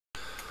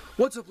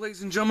What's up,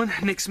 ladies and gentlemen?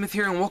 Nick Smith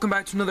here, and welcome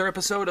back to another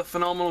episode of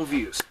Phenomenal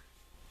Views.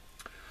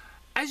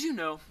 As you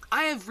know,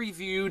 I have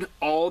reviewed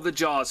all the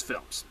Jaws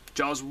films.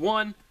 Jaws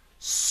 1,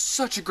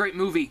 such a great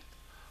movie,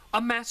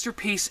 a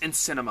masterpiece in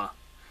cinema.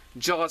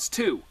 Jaws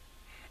 2,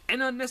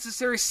 an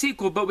unnecessary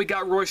sequel, but we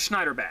got Roy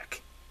Schneider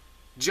back.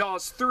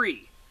 Jaws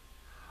 3,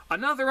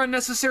 another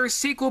unnecessary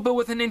sequel, but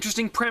with an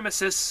interesting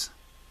premise.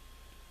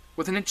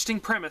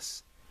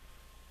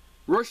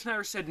 Roy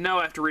Schneider said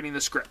no after reading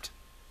the script.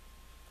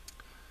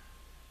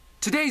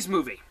 Today's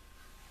movie,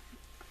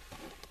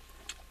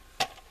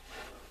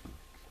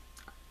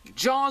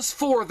 Jaws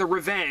 4: The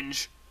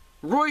Revenge.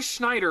 Roy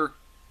Schneider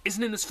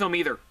isn't in this film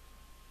either.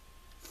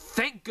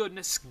 Thank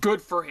goodness,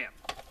 good for him.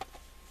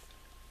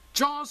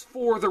 Jaws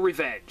 4: The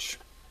Revenge.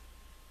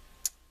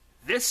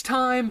 This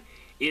time,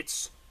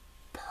 it's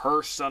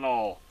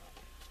personal.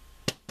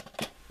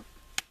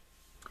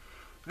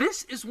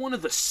 This is one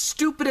of the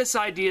stupidest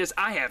ideas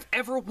I have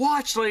ever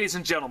watched, ladies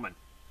and gentlemen.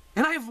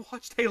 And I have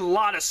watched a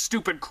lot of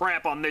stupid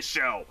crap on this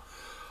show.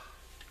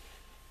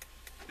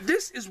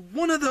 This is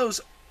one of those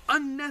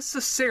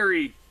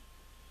unnecessary,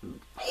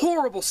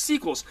 horrible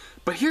sequels.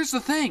 But here's the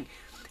thing.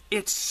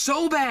 It's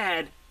so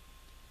bad,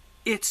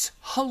 it's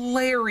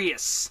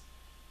hilarious.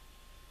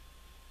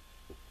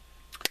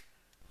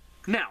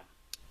 Now,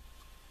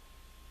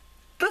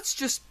 let's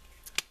just...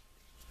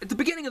 At the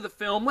beginning of the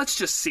film, let's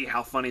just see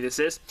how funny this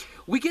is.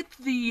 We get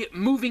the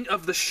moving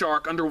of the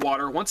shark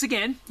underwater. Once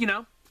again, you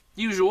know,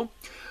 usual.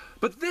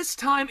 But this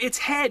time, its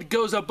head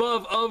goes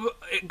above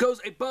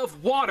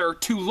water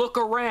to look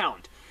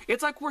around.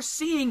 It's like we're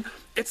seeing...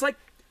 It's like...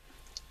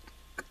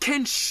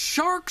 Can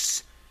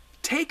sharks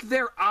take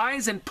their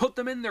eyes and put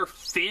them in their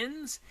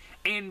fins,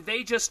 and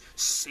they just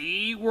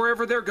see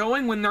wherever they're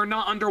going when they're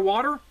not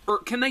underwater? Or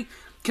can they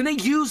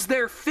use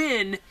their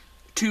fin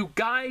to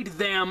guide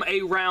them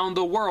around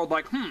the world?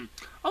 Like, I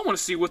want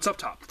to see what's up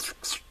top.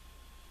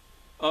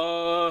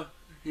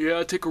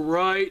 Yeah, take a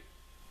right.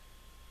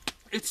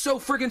 It's so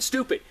friggin'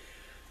 stupid.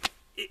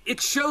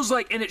 It shows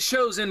like, and it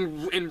shows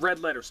in red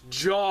letters,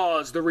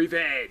 Jaws: The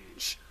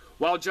Revenge,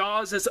 while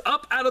Jaws is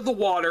up out of the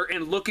water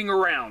and looking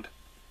around.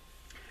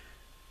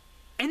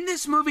 In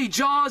this movie,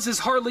 Jaws is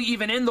hardly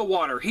even in the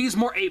water. He's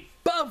more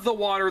above the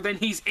water than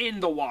he's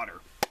in the water.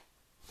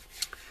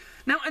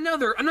 Now,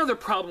 another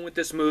problem with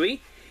this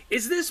movie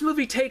is this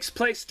movie takes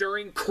place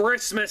during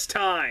Christmas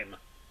time,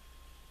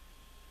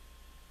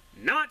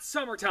 not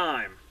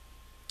summertime.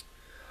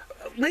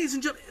 Ladies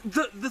and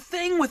gentlemen, the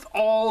thing with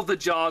all the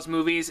Jaws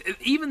movies,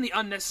 even the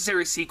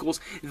unnecessary sequels,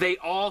 they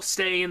all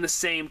stay in the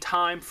same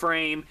time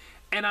frame,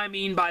 and I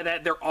mean by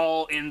that they're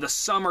all in the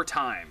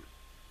summertime.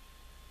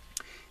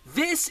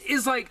 This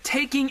is like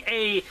taking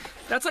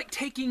that's like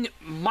taking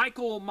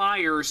Michael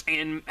Myers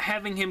and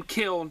having him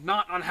kill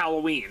not on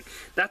Halloween.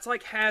 That's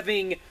like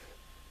having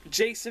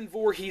Jason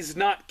Voorhees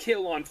not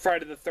kill on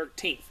Friday the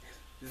 13th.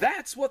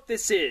 That's what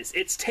this is.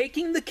 It's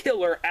taking the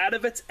killer out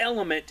of its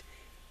element.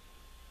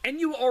 And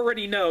you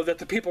already know that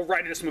the people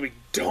writing this movie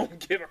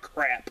don't give a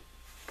crap.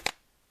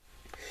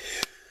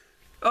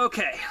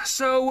 Okay,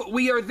 so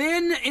we are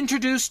then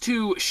introduced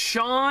to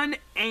Sean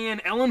and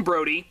Ellen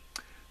Brody,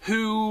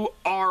 who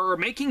are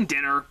making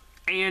dinner,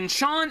 and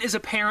Sean is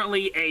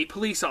apparently a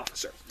police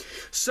officer.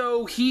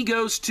 So he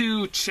goes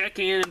to check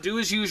in and do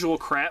his usual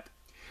crap.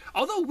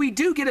 Although we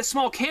do get a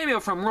small cameo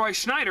from Roy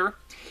Schneider,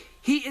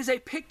 he is a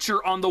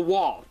picture on the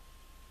wall.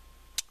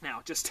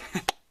 Now, just...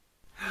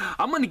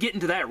 I'm going to get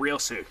into that real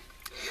soon.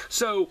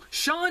 So,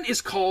 Sean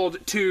is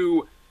called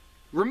to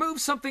remove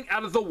something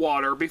out of the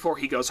water before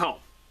he goes home.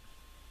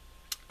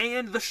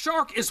 And the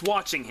shark is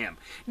watching him.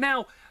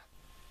 Now,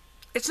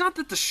 it's not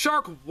that the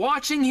shark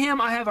watching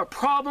him I have a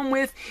problem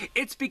with.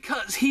 It's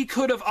because he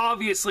could have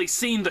obviously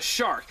seen the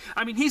shark.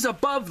 I mean, he's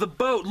above the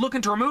boat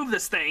looking to remove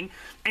this thing,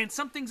 and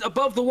something's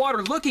above the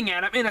water looking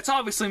at him, and it's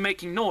obviously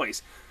making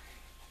noise.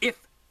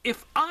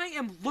 If I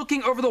am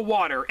looking over the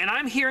water and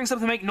I'm hearing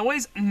something make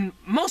noise,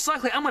 most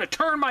likely I'm going to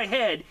turn my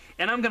head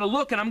and I'm going to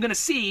look and I'm going to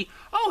see,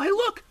 oh, hey,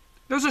 look,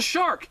 there's a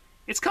shark.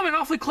 It's coming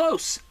awfully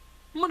close.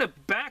 I'm going to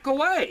back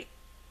away.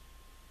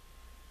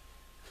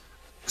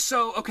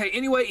 So, okay,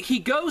 anyway, he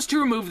goes to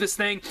remove this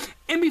thing,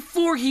 and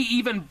before he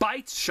even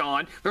bites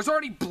Sean, there's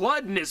already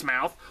blood in his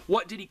mouth.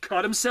 What, did he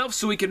cut himself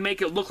so he can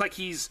make it look like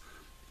he's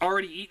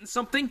already eaten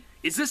something?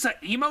 Is this an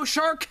emo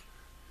shark?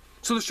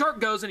 So the shark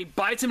goes and he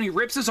bites him and he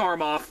rips his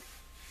arm off.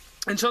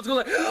 And Sean's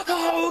going like,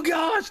 oh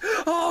gosh,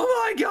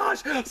 oh my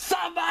gosh,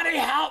 somebody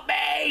help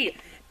me!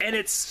 And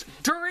it's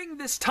during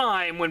this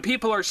time when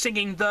people are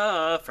singing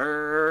The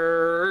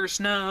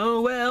First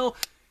Noel.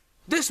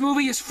 This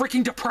movie is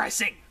freaking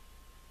depressing.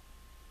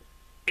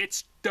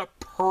 It's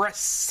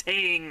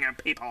depressing,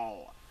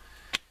 people.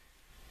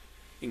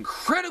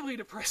 Incredibly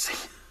depressing.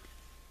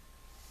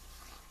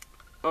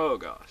 Oh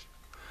gosh.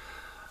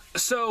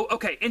 So,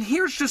 okay, and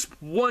here's just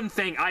one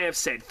thing I have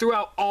said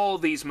throughout all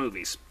these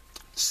movies.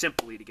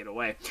 Simply to get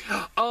away.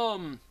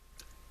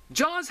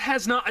 Jaws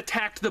has not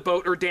attacked the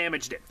boat or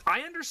damaged it.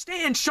 I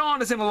understand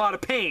Sean is in a lot of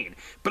pain,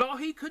 but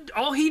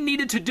all he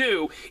needed to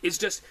do is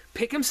just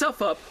pick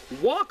himself up,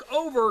 walk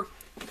over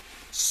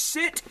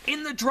sit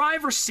in the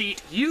driver's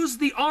seat, use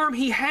the arm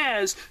he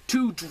has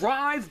to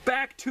drive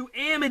back to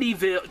Amity,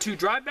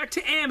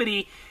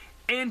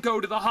 and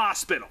go to the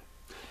hospital.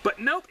 But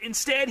nope,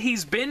 instead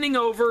he's bending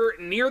over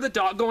near the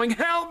dock going,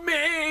 "Help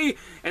me!"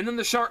 And then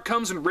the shark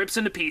comes and rips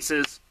into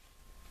pieces.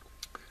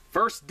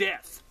 First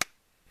death.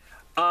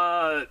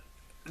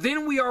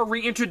 Then we are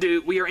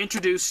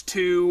introduced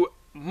to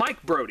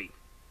Mike Brody,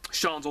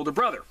 Sean's older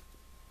brother.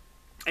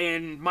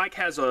 And Mike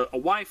has a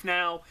wife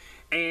now,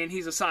 and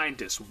he's a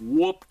scientist.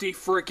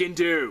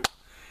 Whoop-de-frickin-do.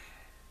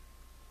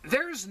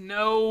 There's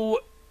no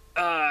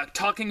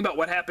talking about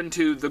what happened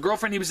to the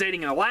girlfriend he was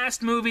dating in the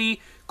last movie.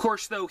 Of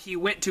course, though, he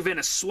went to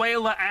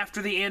Venezuela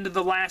after the end of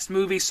the last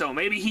movie, so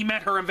maybe he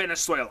met her in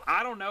Venezuela.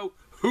 I don't know.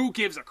 Who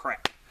gives a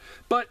crap?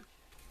 But,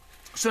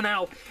 so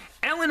now,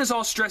 Ellen is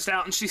all stressed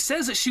out, and she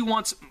says that she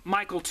wants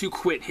Michael to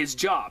quit his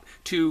job,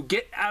 to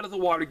get out of the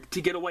water,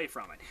 to get away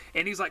from it.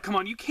 And he's like, "Come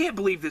on, you can't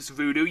believe this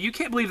voodoo. You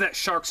can't believe that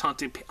sharks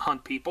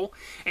hunt people."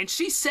 And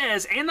she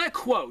says, and I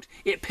quote,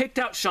 "It picked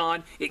out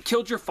Sean, it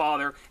killed your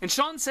father." And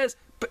Sean says,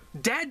 "But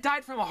Dad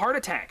died from a heart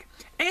attack."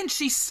 And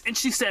she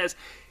says,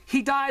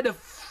 "He died of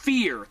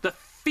fear. The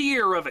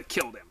fear of it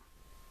killed him."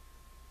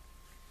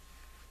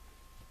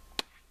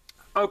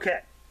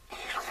 Okay.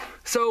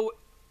 So,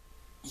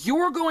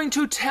 you're going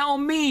to tell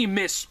me,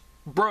 Miss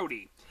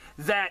Brody,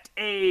 that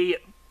a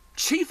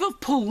chief of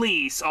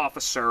police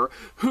officer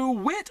who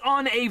went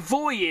on a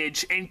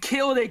voyage and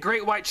killed a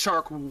great white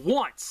shark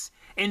once,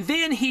 and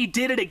then he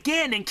did it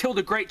again and killed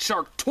a great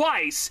shark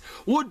twice,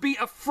 would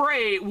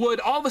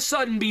all of a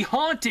sudden be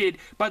haunted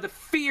by the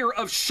fear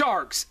of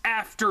sharks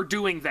after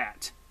doing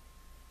that?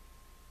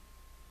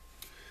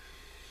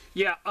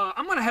 Yeah,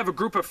 I'm going to have a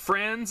group of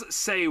friends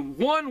say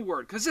one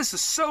word, because this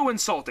is so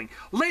insulting.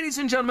 Ladies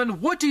and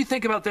gentlemen, what do you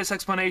think about this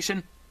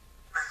explanation?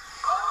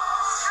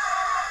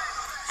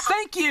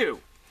 Thank you!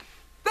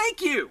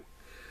 Thank you!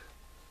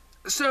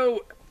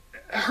 So,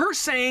 her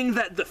saying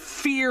that the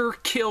fear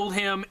killed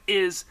him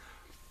is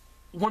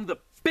one of the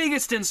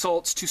biggest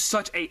insults to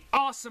such an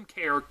awesome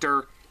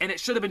character, and it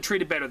should have been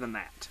treated better than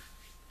that.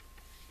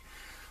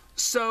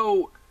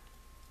 So,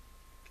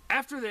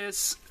 after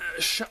this,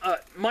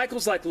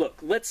 Michael's like, "Look,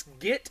 let's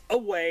get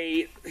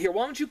away. Here,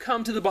 why don't you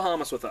come to the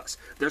Bahamas with us?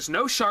 There's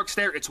no sharks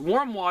there. It's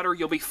warm water.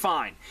 You'll be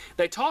fine."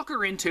 They talk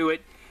her into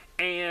it,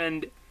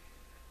 and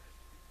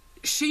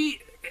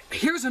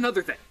here's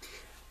another thing.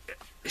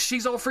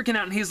 She's all freaking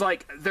out, and he's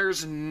like,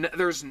 there's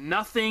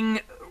nothing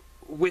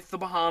with the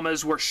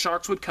Bahamas where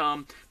sharks would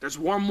come. There's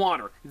warm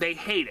water. They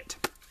hate it.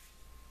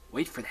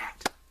 Wait for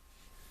that.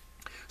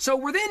 So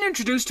we're then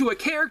introduced to a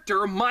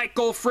character,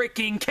 Michael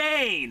freaking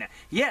Caine.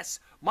 Yes,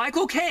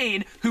 Michael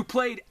Caine, who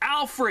played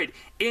Alfred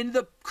in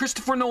the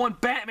Christopher Nolan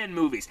Batman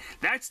movies.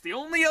 That's the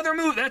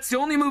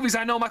only movies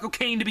I know Michael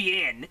Caine to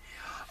be in.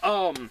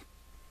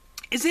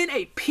 Is in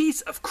a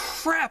piece of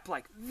crap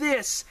like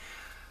this.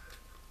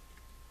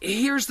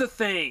 Here's the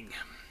thing.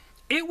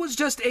 It was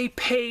just a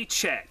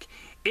paycheck.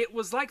 It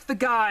was like the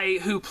guy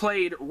who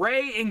played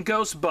Ray in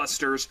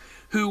Ghostbusters,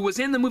 who was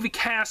in the movie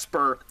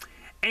Casper.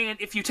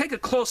 And if you take a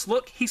close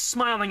look, he's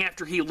smiling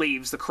after he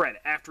leaves the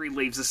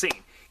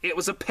scene. It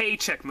was a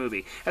paycheck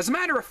movie. As a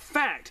matter of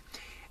fact,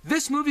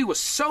 this movie was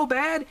so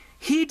bad,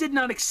 he did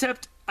not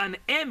accept an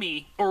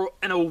Emmy or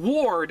an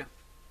award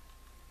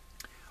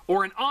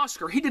or an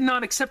Oscar. He did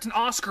not accept an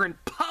Oscar in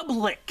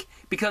public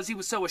because he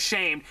was so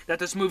ashamed that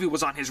this movie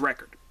was on his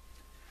record.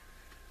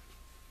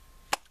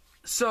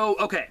 So,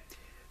 okay.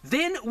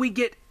 Then we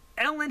get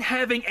Ellen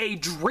having a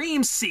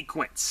dream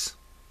sequence.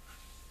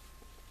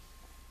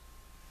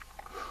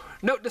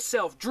 Note to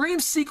self, dream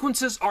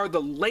sequences are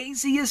the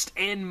laziest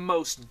and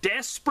most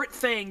desperate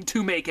thing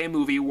to make a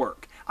movie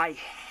work. I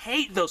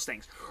hate those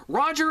things.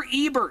 Roger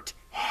Ebert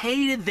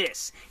hated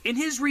this. In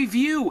his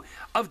review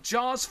of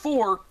Jaws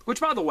 4, which,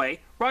 by the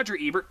way, Roger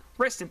Ebert,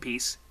 rest in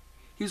peace,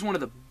 he was one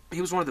of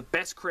the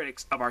best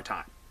critics of our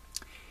time.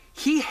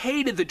 He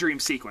hated the dream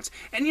sequence.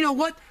 And you know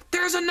what?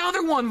 There's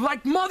another one,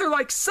 like mother,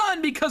 like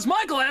son, because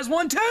Michael has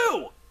one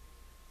too!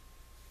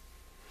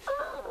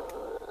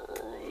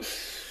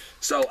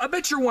 So, I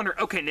bet you're wondering,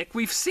 okay, Nick,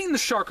 we've seen the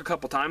shark a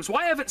couple times.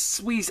 Why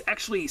haven't we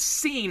actually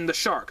seen the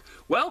shark?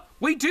 Well,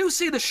 we do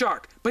see the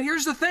shark, but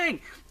here's the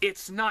thing.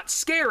 It's not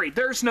scary.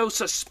 There's no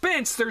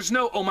suspense. There's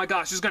no, oh my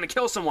gosh, it's going to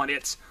kill someone.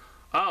 It's,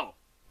 oh,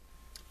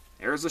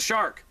 there's the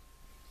shark.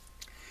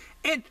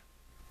 And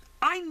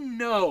I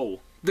know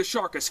the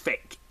shark is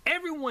fake.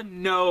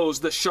 Everyone knows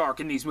the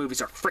shark in these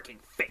movies are freaking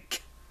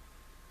fake.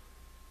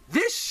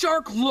 This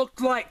shark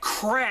looked like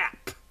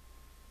crap.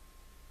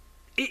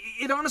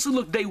 It honestly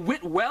looked, they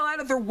went well out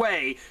of their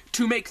way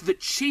to make the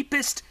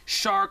cheapest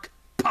shark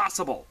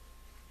possible.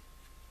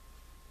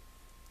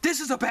 This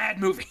is a bad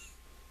movie.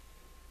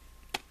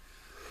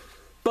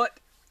 But,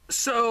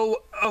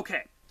 so,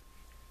 okay.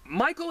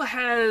 Michael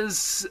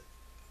has,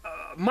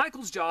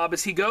 Michael's job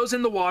is he goes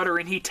in the water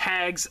and he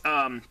tags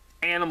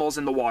animals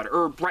in the water.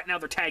 Or right now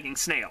they're tagging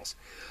snails.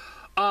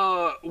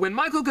 When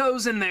Michael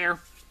goes in there,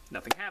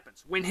 nothing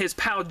happens. When his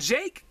pal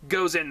Jake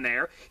goes in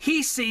there,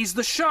 he sees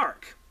the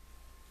shark.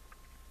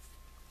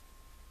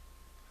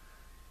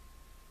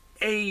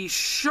 a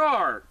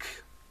shark,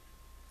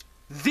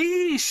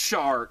 the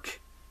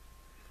shark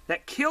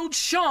that killed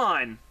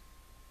Sean,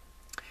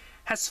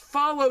 has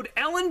followed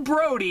Ellen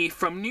Brody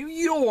from New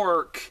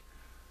York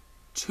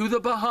to the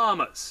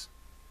Bahamas.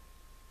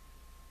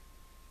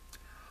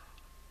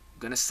 I'm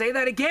gonna say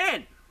that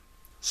again.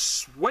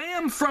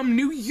 Swam from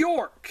New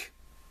York.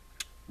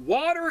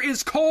 Water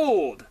is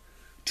cold.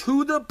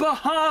 To the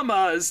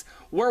Bahamas,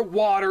 where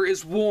water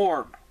is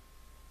warm.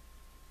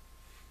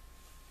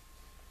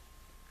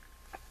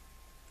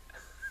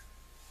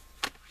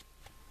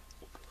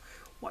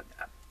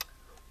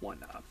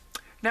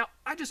 Now,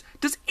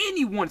 does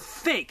anyone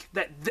think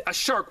that a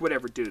shark would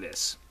ever do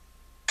this?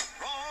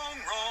 Wrong,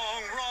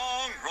 wrong,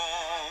 wrong,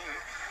 wrong.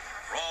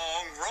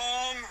 Wrong,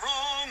 wrong,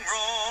 wrong,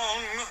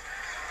 wrong.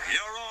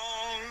 You're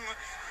wrong,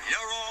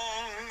 you're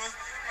wrong,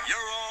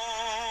 you're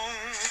wrong.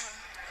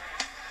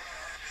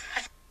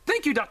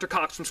 Thank you, Dr.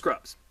 Cox from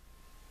Scrubs.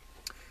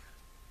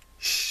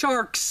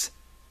 Sharks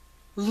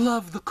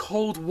love the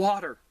cold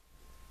water.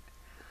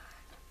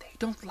 They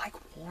don't like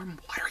warm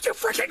water, you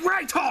freaking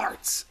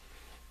retards!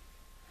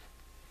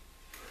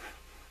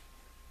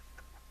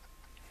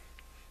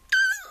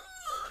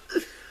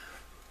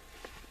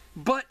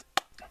 But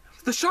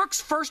the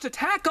shark's first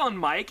attack on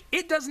Mike,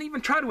 it doesn't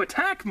even try to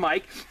attack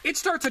Mike, it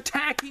starts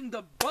attacking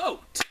the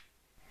boat.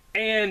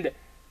 And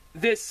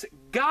this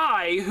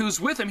guy who's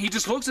with him, he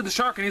just looks at the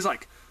shark and he's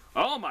like,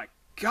 oh my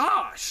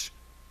gosh.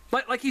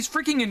 Like he's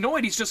freaking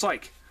annoyed, he's just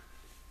like,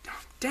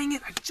 dang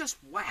it, I just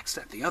waxed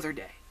that the other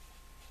day.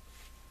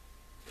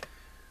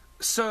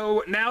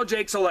 So now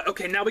Jake's all like,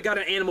 okay, now we got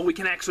an animal we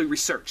can actually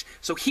research.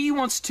 So he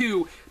wants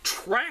to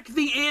track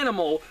the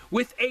animal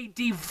with a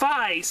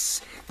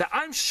device that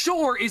I'm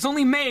sure is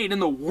only made in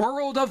the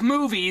world of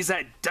movies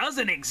that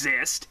doesn't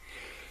exist.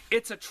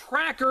 It's a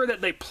tracker that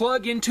they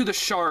plug into the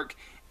shark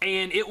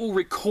and it will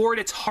record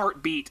its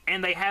heartbeat,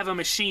 and they have a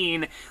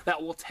machine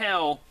that will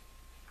tell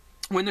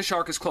when the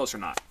shark is close or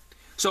not.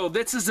 So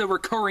this is a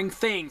recurring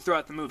thing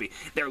throughout the movie.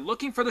 They're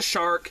looking for the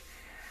shark,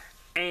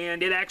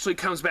 and it actually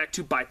comes back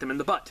to bite them in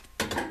the butt.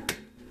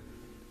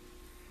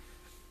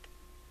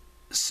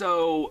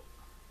 So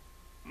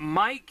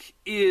Mike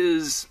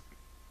is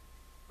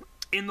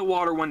in the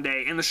water one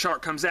day and the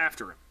shark comes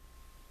after him.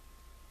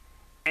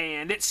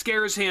 And it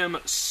scares him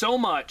so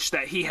much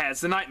that he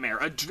has the nightmare,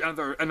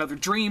 another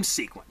dream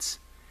sequence.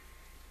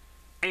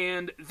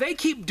 And they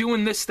keep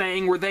doing this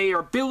thing where they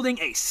are building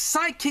a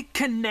psychic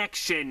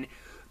connection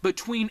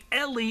between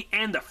Ellie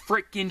and the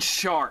frickin'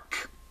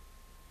 shark.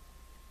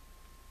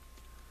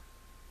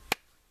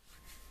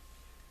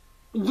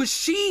 Was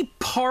she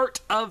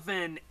part of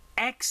an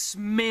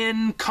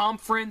X-Men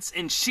conference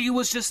and she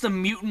was just a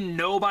mutant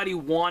nobody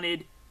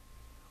wanted?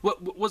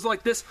 What was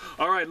like this?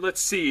 Alright, let's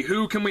see.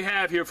 Who can we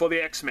have here for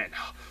the X-Men?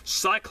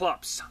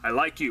 Cyclops, I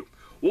like you.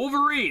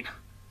 Wolverine,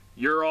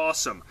 you're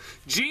awesome.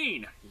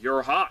 Jean,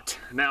 you're hot.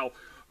 Now,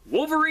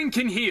 Wolverine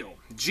can heal.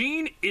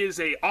 Jean is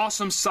a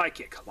awesome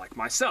psychic, like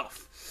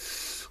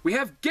myself. We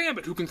have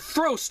Gambit, who can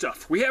throw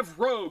stuff. We have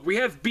Rogue, we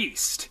have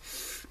Beast.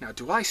 Now,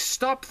 do I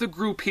stop the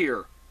group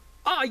here?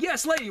 Ah,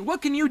 yes, lady,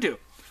 what can you do?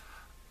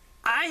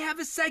 I have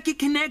a psychic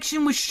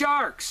connection with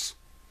sharks.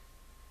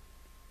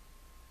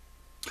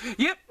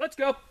 Yep, let's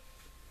go.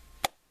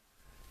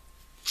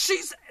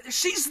 She's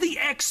the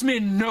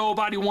X-Men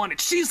nobody wanted.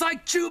 She's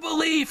like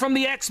Jubilee from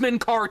the X-Men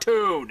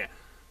cartoon.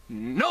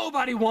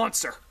 Nobody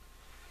wants her.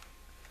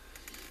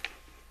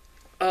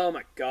 Oh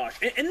my gosh.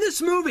 And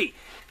this movie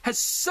has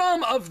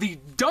some of the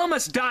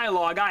dumbest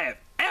dialogue I have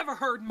ever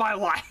heard in my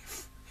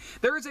life.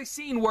 There is a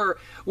scene where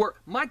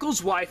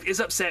Michael's wife is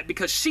upset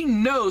because she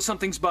knows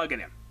something's bugging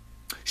him.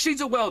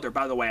 She's a welder,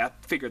 by the way. I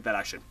figured that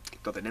I should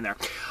throw that in there.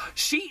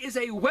 She is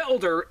a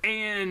welder,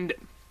 and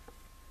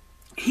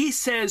he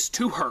says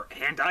to her,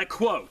 and I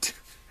quote,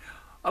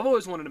 I've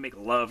always wanted to make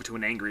love to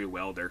an angry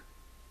welder.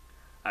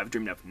 I've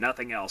dreamed of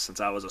nothing else since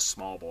I was a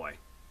small boy.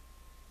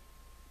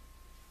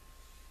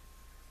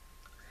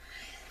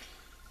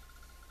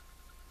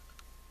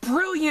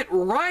 Brilliant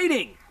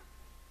writing!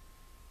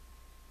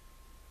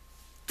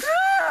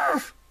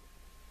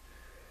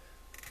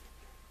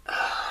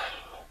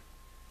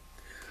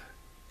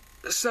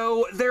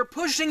 So they're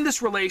pushing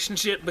this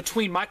relationship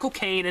between Michael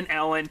Caine and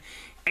Ellen,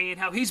 and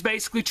how he's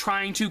basically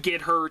trying to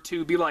get her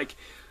to be like,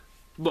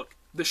 look,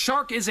 the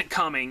shark isn't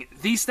coming.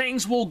 These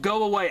things will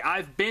go away.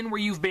 I've been where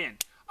you've been.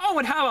 Oh,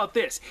 and how about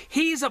this?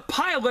 He's a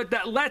pilot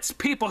that lets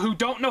people who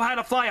don't know how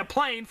to fly a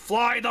plane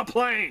fly the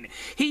plane.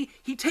 He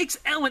takes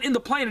Ellen in the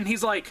plane and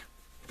he's like,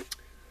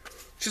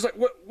 she's like,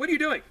 what are you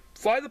doing?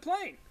 Fly the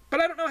plane. But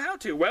I don't know how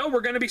to. Well,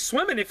 we're going to be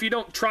swimming if you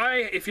don't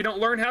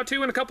learn how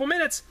to in a couple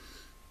minutes.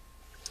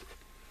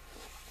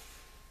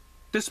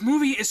 This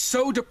movie is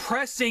so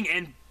depressing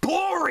and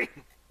boring.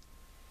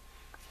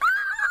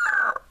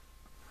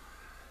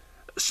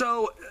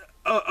 So,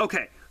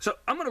 okay. So,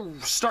 I'm going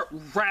to start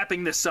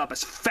wrapping this up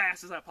as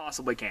fast as I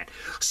possibly can.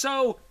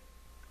 So,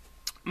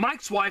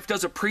 Mike's wife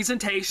does a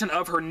presentation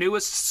of her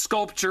newest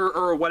sculpture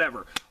or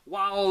whatever,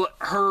 while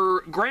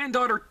her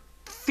granddaughter,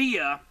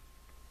 Thea,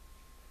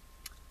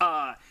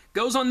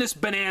 goes on this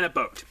banana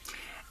boat.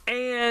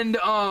 And,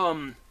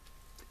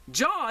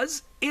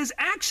 Jaws is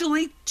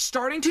actually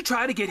starting to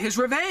try to get his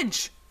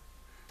revenge.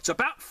 It's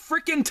about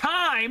freaking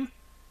time.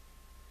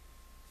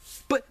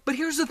 But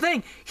here's the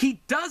thing.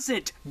 He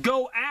doesn't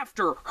go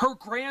after her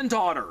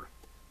granddaughter.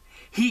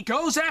 He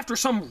goes after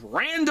some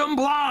random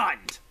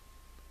blonde.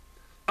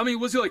 I mean,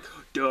 was he like,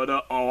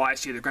 duh, oh, I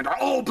see the granddaughter.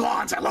 Oh,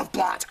 blondes, I love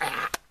blondes.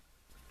 Ah.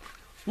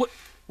 What,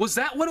 was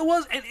that what it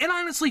was? And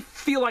I honestly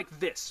feel like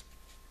this.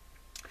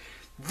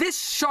 This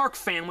shark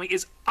family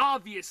is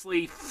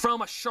obviously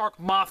from a shark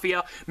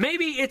mafia.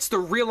 Maybe it's the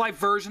real-life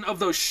version of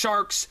those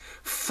sharks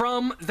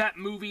from that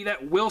movie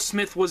that Will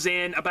Smith was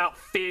in about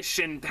fish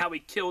and how he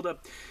killed a...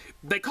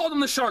 They called him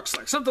the Shark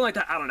Slayer, something like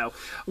that, I don't know.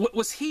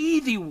 Was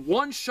he the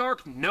one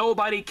shark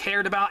nobody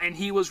cared about and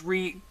he was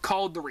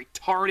called the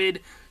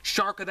retarded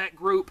shark of that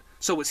group?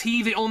 So was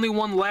he the only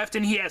one left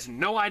and he has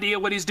no idea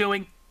what he's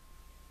doing?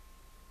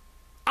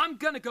 I'm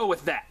gonna go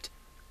with that.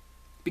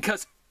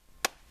 Because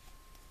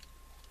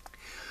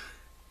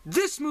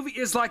this movie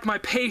is like my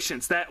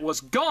patience that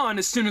was gone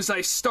as soon as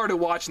I started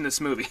watching this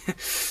movie.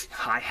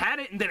 I had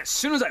it, and then as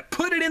soon as I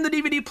put it in the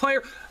DVD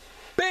player,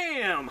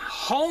 bam!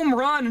 Home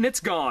run, and it's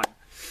gone.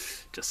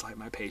 Just like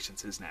my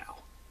patience is now.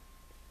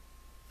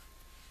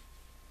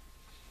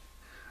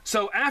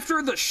 So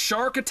after the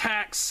shark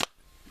attacks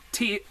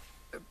Thea,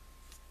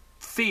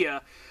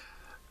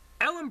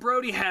 Ellen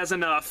Brody has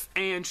enough,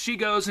 and she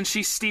goes and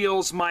she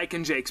steals Mike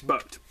and Jake's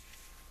boat.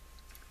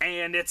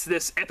 And it's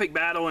this epic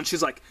battle, and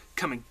she's like,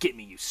 come and get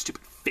me, you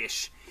stupid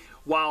fish.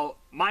 While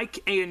Mike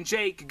and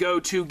Jake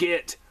go to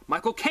get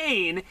Michael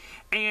Caine,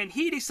 and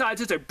he decides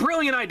it's a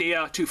brilliant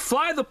idea to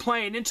fly the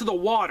plane into the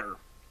water.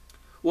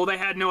 Well, they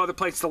had no other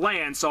place to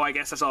land, so I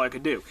guess that's all I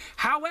could do.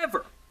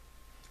 However,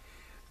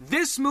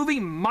 this movie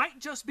might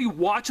just be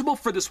watchable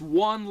for this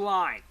one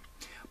line.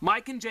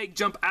 Mike and Jake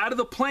jump out of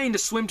the plane to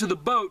swim to the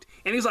boat,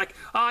 and he's like,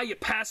 ah, you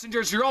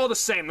passengers, you're all the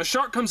same. The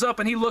shark comes up,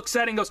 and he looks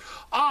at it and goes,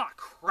 ah,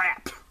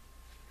 crap.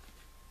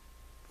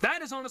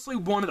 That is honestly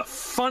one of the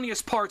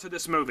funniest parts of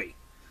this movie.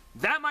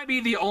 That might be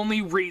the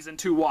only reason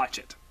to watch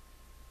it.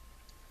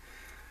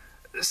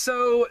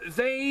 So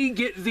they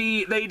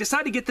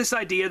decide to get this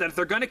idea that if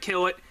they're going to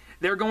kill it,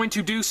 they're going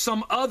to do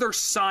some other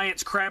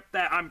science crap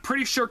that I'm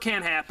pretty sure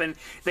can't happen.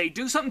 They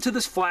do something to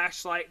this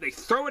flashlight. They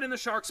throw it in the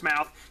shark's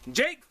mouth.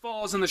 Jake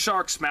falls in the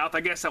shark's mouth.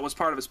 I guess that was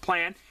part of his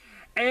plan.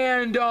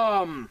 And you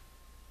know,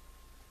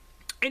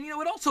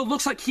 it also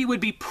looks like he would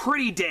be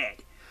pretty dead.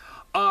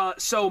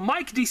 So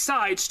Mike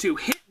decides to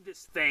hit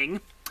this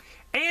thing,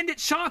 and it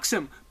shocks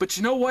him. But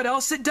you know what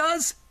else it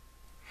does?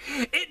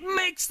 It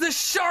makes the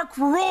shark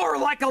roar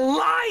like a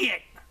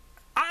lion.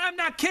 I'm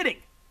not kidding.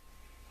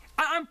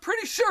 I'm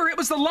pretty sure it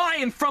was the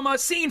lion from a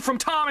scene from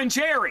Tom and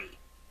Jerry.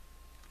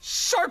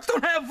 Sharks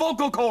don't have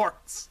vocal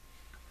cords.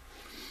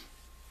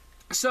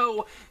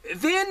 So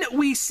then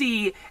we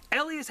see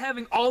Ellie is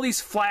having all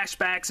these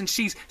flashbacks, and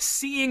she's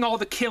seeing all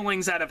the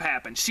killings that have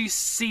happened. She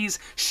sees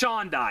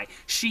Sean die.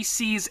 She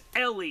sees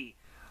Ellie,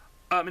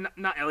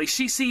 not Ellie,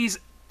 she sees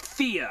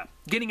Thea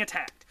getting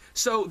attacked.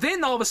 So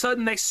then all of a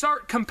sudden they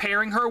start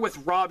comparing her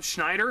with Rob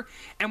Schneider,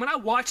 and when I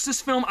watched this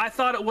film I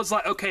thought it was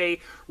like, okay,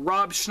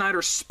 Rob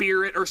Schneider's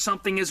spirit or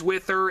something is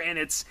with her, and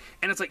it's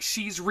like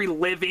she's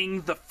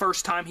reliving the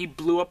first time he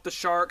blew up the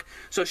shark.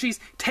 So she's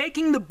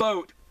taking the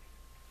boat,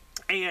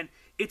 and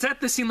it's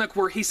at the scene like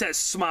where he says,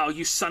 smile,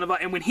 you son of a...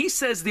 And when he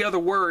says the other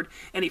word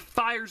and he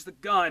fires the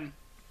gun,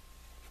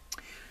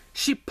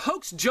 she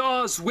pokes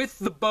Jaws with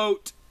the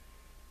boat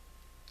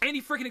and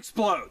he freaking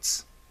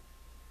explodes.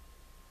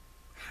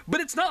 But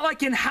it's not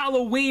like in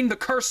Halloween, The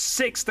Curse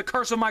 6, The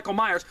Curse of Michael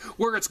Myers,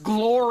 where it's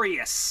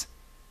glorious.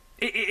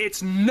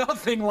 It's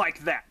nothing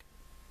like that.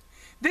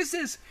 This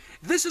is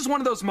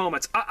one of those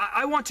moments.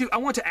 I want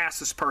to ask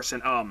this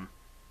person,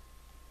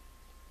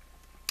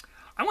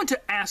 I want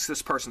to ask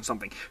this person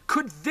something.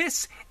 Could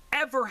this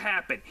ever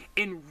happen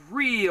in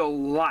real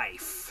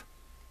life?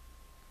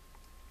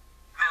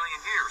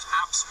 Million years,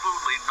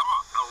 absolutely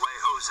not. No way,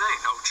 Jose.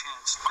 No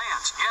chance.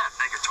 Lands, yeah,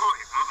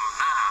 negatory.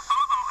 Nah.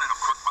 And of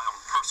course, my own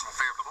personal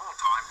favorite of all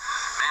time,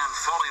 man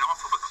falling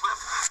off of a cliff.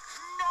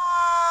 No!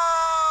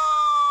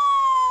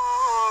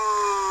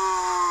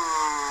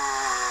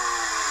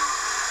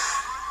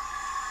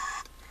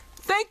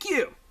 Thank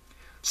you.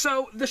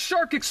 So the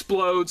shark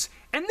explodes,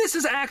 and this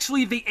is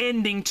actually the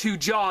ending to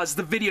Jaws,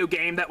 the video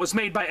game that was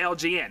made by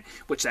LGN,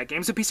 which that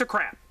game's a piece of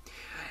crap.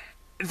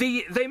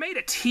 They made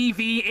a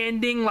TV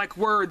ending, like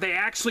where they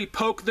actually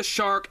poke the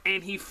shark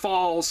and he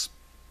falls.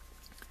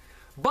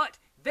 But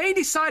they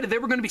decided they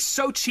were going to be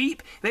so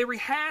cheap, they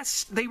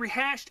rehashed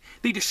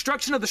the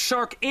destruction of the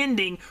shark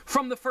ending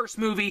from the first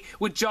movie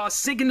with Jaws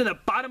sinking to the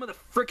bottom of the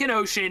frickin'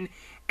 ocean,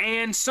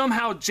 and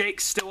somehow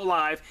Jake's still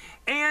alive.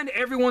 And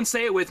everyone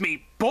say it with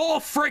me, bull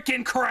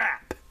frickin'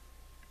 crap!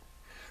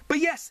 But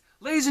yes,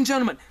 ladies and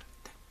gentlemen,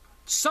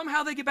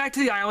 somehow they get back to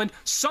the island,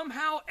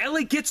 somehow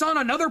Ellie gets on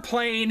another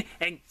plane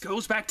and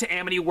goes back to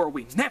Amity, where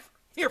we never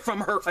hear from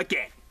her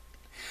again.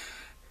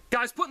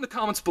 Guys, put in the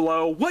comments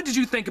below, what did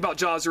you think about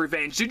Jaws: The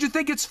Revenge? Did you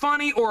think it's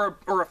funny or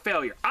a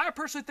failure? I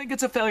personally think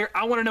it's a failure.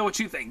 I want to know what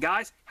you think.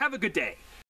 Guys, have a good day.